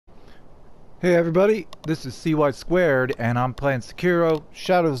Hey everybody, this is CY Squared and I'm playing Sekiro,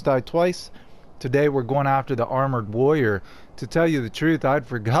 Shadows Die Twice. Today we're going after the Armored Warrior. To tell you the truth, I'd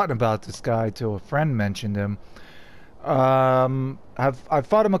forgotten about this guy till a friend mentioned him. I've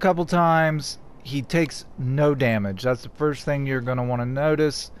fought him a couple times. He takes no damage. That's the first thing you're going to want to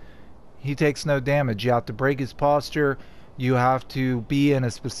notice. He takes no damage. You have to break his posture. You have to be in a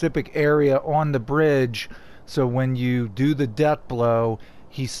specific area on the bridge, so when you do the death blow,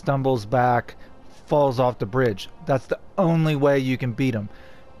 he stumbles back, falls off the bridge. That's the only way you can beat him.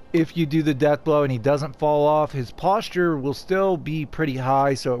 If you do the death blow and he doesn't fall off, his posture will still be pretty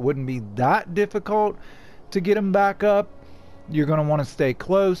high, so it wouldn't be that difficult to get him back up. You're going to want to stay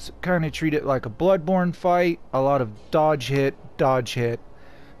close, kind of treat it like a Bloodborne fight. A lot of dodge hit, dodge hit.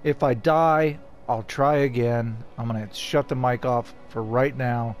 If I die, I'll try again. I'm going to shut the mic off for right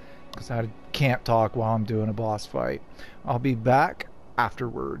now because I can't talk while I'm doing a boss fight. I'll be back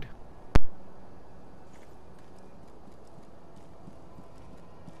afterward.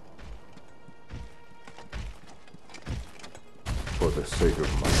 For the sake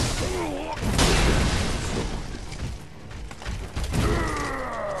of my son.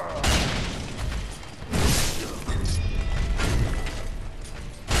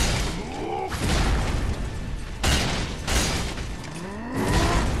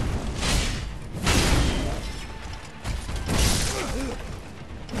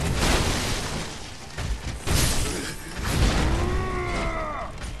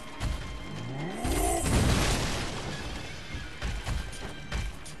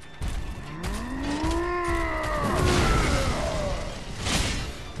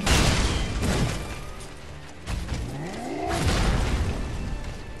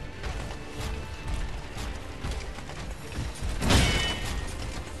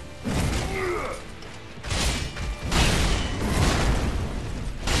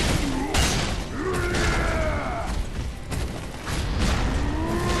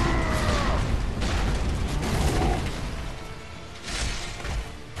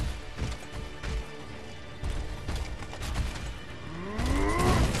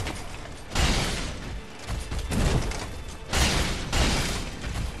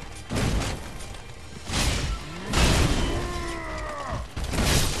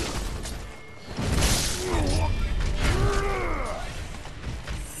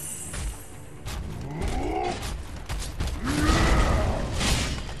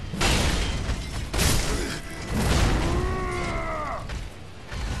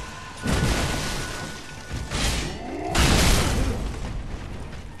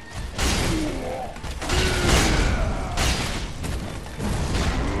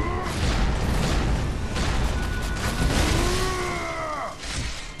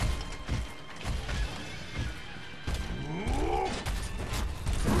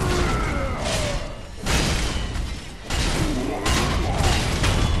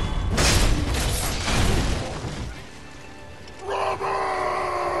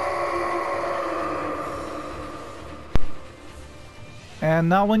 And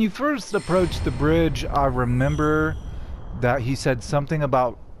now when you first approached the bridge, I remember that he said something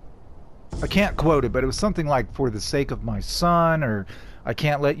about, I can't quote it, but it was something like, for the sake of my son, or I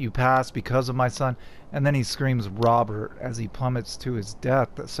can't let you pass because of my son. And then he screams Robert as he plummets to his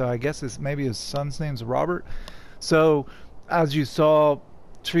death. So I guess maybe his son's name's Robert. So as you saw,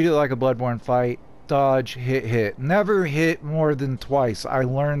 treat it like a Bloodborne fight. Dodge, hit, hit. Never hit more than twice. I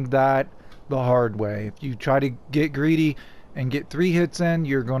learned that the hard way. If you try to get greedy and get 3 hits in,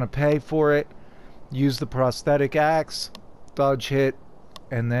 you're going to pay for it. Use the prosthetic axe, dodge hit,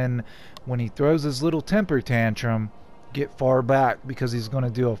 and then when he throws his little temper tantrum, get far back because he's going to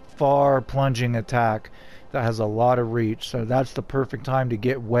do a far plunging attack that has a lot of reach. So that's the perfect time to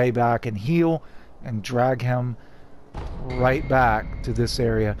get way back and heal and drag him right back to this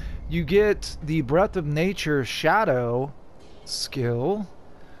area. You get the Breath of Nature Shadow skill,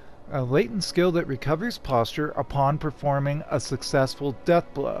 a latent skill that recovers posture upon performing a successful death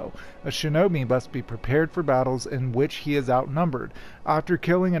blow. A shinobi must be prepared for battles in which he is outnumbered. After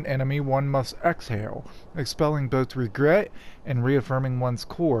killing an enemy, one must exhale, expelling both regret and reaffirming one's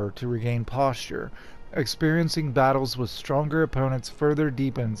core to regain posture. Experiencing battles with stronger opponents further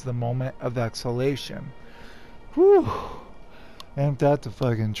deepens the moment of exhalation. Whew! Ain't that the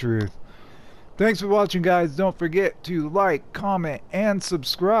fucking truth? Thanks for watching, guys. Don't forget to like, comment, and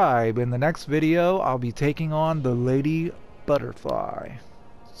subscribe. In the next video, I'll be taking on the Lady Butterfly.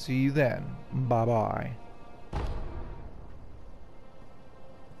 See you then. Bye-bye.